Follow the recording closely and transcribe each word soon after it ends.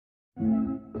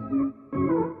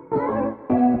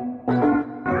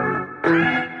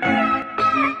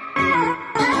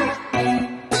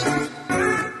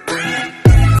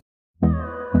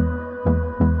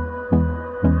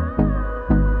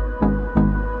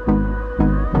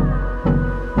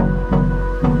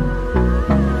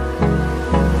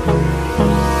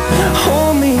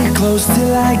Close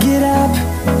till I get up.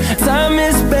 Time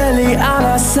is barely on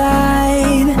our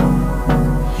side.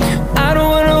 I don't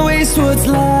wanna waste what's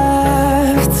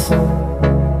left.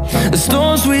 The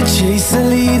storms we chase are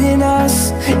leading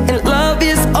us, and love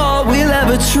is all we'll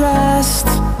ever trust.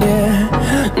 Yeah,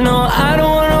 no, I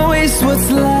don't wanna waste what's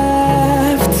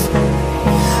left.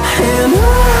 And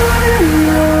on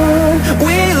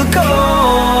we'll go,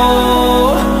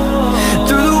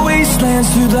 through the wastelands,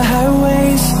 through the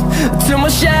highways, till my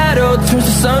shadow turns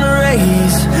to sun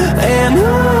rays. And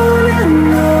on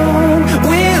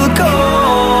we'll go,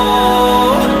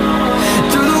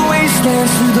 through the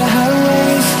wastelands, through the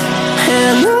highways,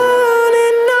 and on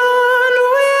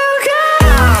we'll go.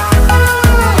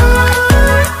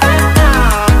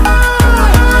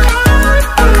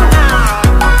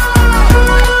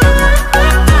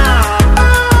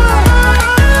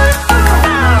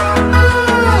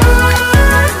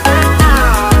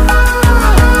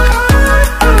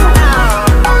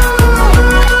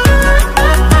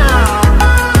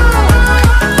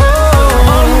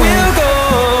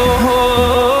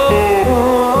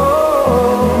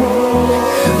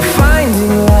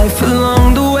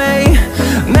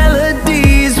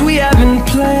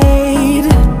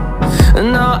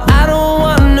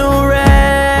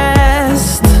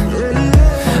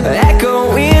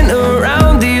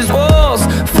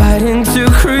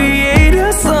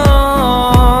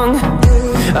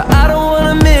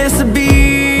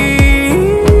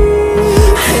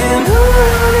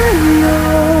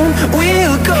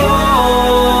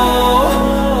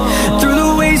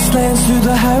 Through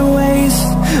the highways,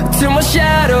 till my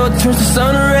shadow turns to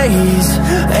sun rays.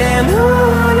 And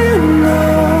on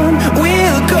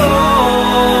we'll go,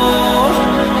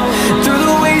 through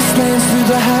the wastelands, through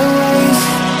the highways,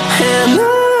 and on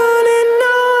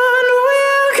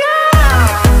we'll go.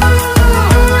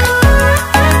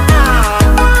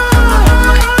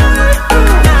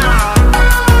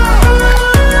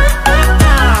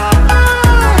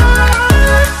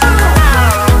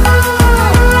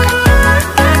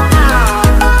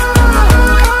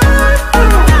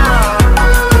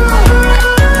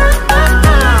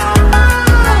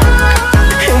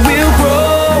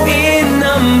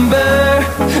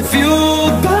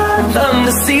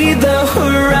 See the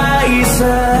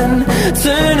horizon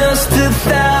turn us to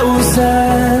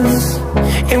thousands,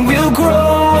 and we'll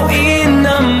grow in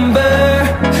number,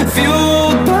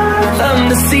 fueled by them.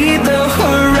 To see the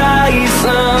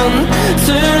horizon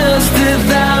turn us to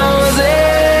thousands,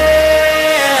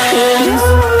 and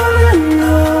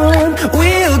on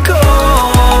we'll go,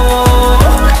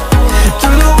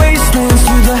 through the wastelands,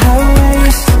 through the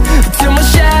highways, till my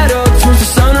shadow turns to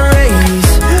sun rays.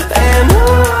 And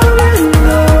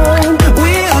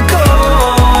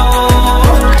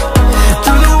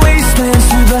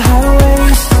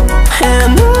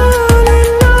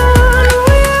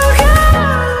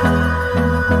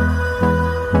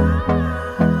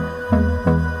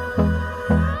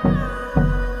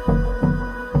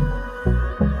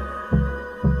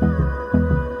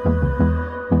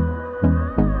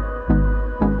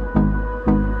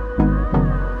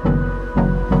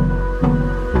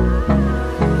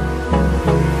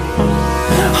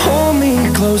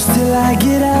close till I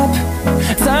get up.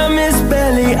 Time is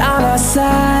barely on our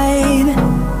side.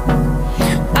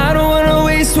 I don't wanna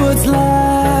waste what's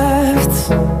left.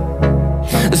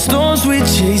 The storms we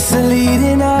chase are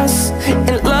leading us,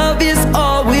 and love is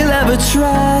all we'll ever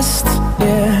trust.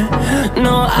 Yeah,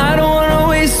 no, I don't wanna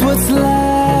waste what's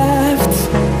left.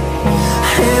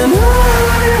 And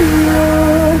on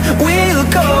we'll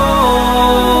go,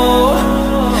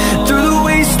 through the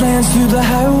wastelands, through the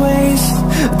highways,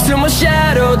 till my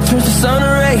shadow turns to sun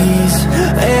rays.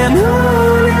 And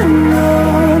on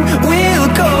we'll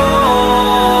go,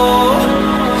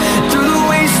 through the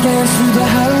wastelands, through the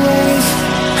highways,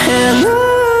 and on.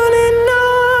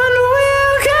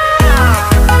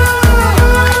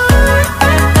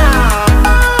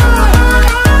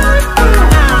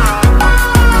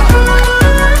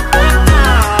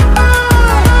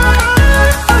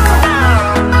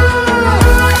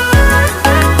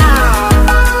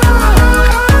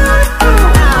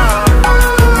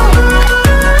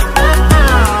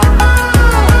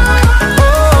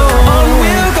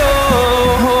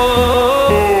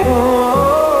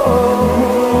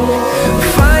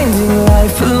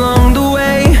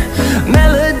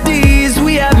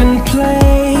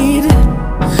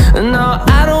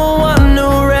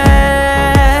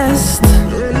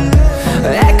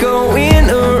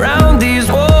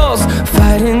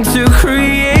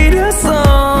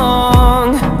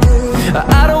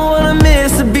 I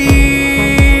miss a beat.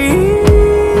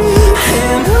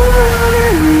 And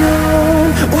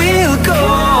on we'll go,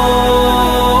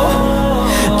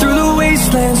 through the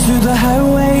wastelands, through the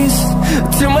highways,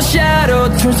 till my shadow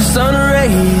turns to sun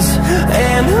rays.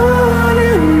 And on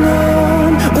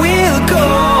we'll go,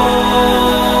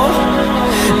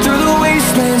 through the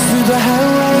wastelands, through the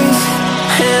highways,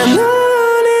 and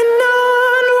on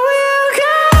we'll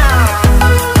go.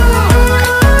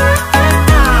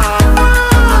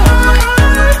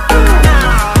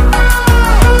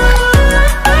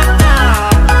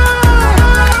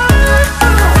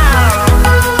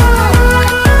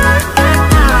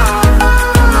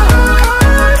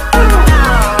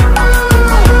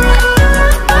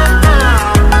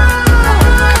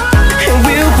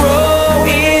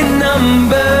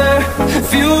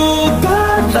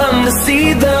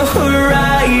 See the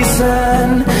horizon,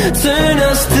 turn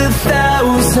us to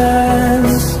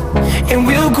thousands, and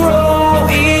we'll grow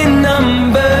in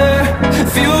number,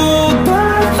 fueled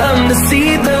by them to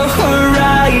see the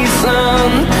horizon,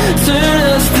 turn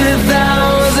us to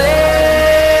thousands.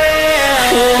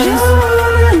 And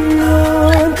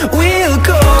on we'll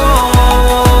go,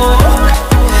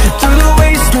 through the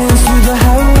wastelands, through the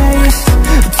highways,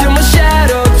 till my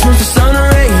shadow turns to sun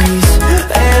rays.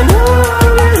 And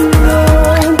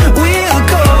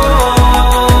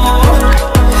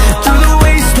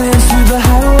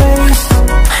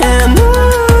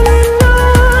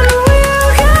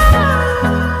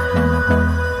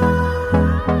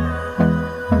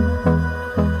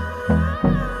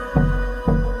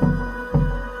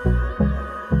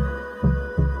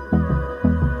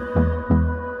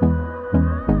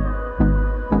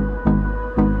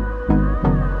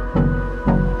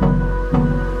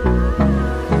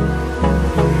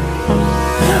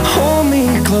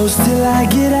close till I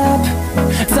get up.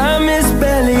 Time is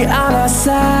barely on our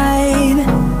side.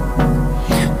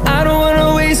 I don't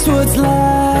wanna waste what's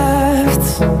left.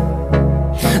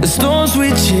 The storms we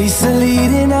chase are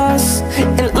leading us,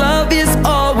 and love is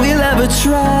all we'll ever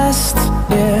trust.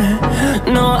 Yeah,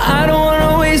 no, I don't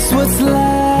wanna waste what's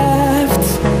left.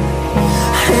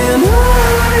 And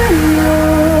on